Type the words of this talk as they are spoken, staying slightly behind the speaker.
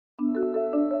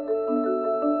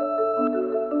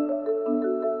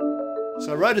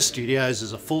So Rotor Studios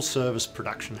is a full-service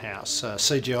production house, a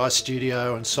CGI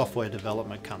studio and software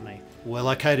development company. We're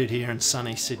located here in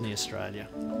sunny Sydney, Australia.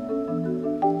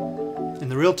 In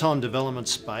the real-time development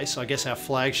space, I guess our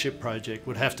flagship project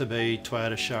would have to be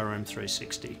Toyota Showroom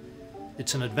 360.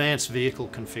 It's an advanced vehicle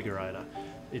configurator.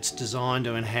 It's designed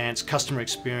to enhance customer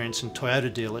experience in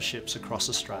Toyota dealerships across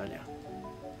Australia.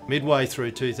 Midway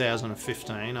through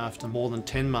 2015, after more than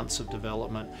 10 months of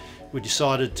development, we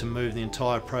decided to move the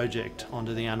entire project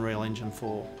onto the Unreal Engine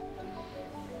 4.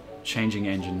 Changing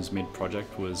engines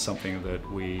mid-project was something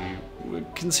that we were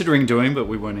considering doing, but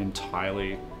we weren't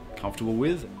entirely comfortable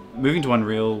with. Moving to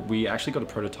Unreal, we actually got a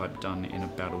prototype done in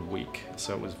about a week,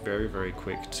 so it was very, very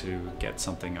quick to get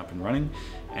something up and running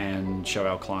and show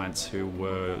our clients who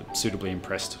were suitably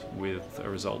impressed with a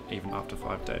result even after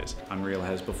 5 days. Unreal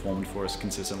has performed for us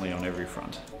consistently on every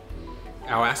front.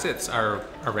 Our assets are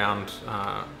around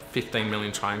 15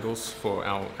 million triangles for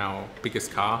our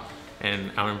biggest car,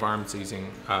 and our environment's using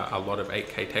a lot of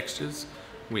 8K textures,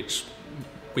 which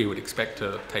we would expect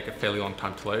to take a fairly long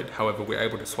time to load. However, we're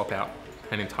able to swap out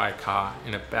an entire car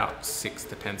in about 6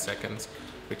 to 10 seconds,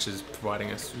 which is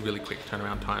providing us really quick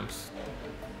turnaround times.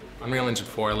 Unreal Engine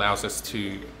 4 allows us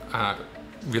to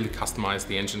really customize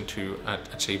the engine to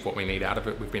achieve what we need out of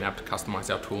it. We've been able to customize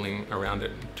our tooling around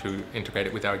it to integrate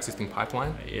it with our existing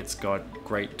pipeline. It's got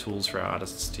great tools for our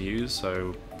artists to use,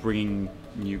 so bringing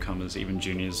newcomers, even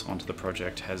juniors, onto the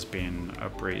project has been a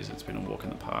breeze. It's been a walk in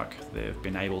the park. They've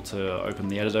been able to open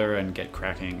the editor and get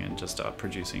cracking and just start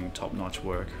producing top-notch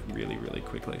work really, really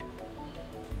quickly.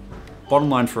 Bottom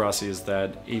line for us is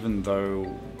that even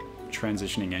though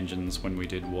transitioning engines when we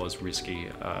did was risky,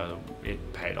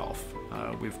 it paid off.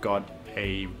 We've got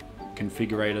a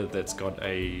configurator that's got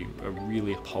a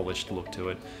really polished look to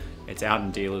it. It's out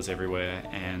in dealers everywhere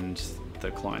and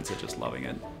the clients are just loving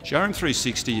it. Showroom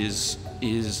 360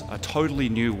 is a totally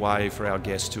new way for our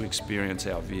guests to experience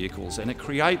our vehicles, and it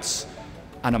creates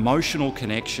an emotional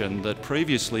connection that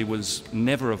previously was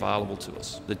never available to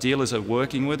us. The dealers are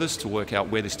working with us to work out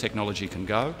where this technology can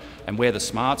go and where the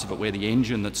smarts of it, where the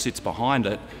engine that sits behind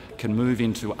it can move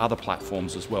into other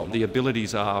platforms as well. The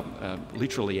abilities are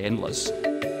literally endless.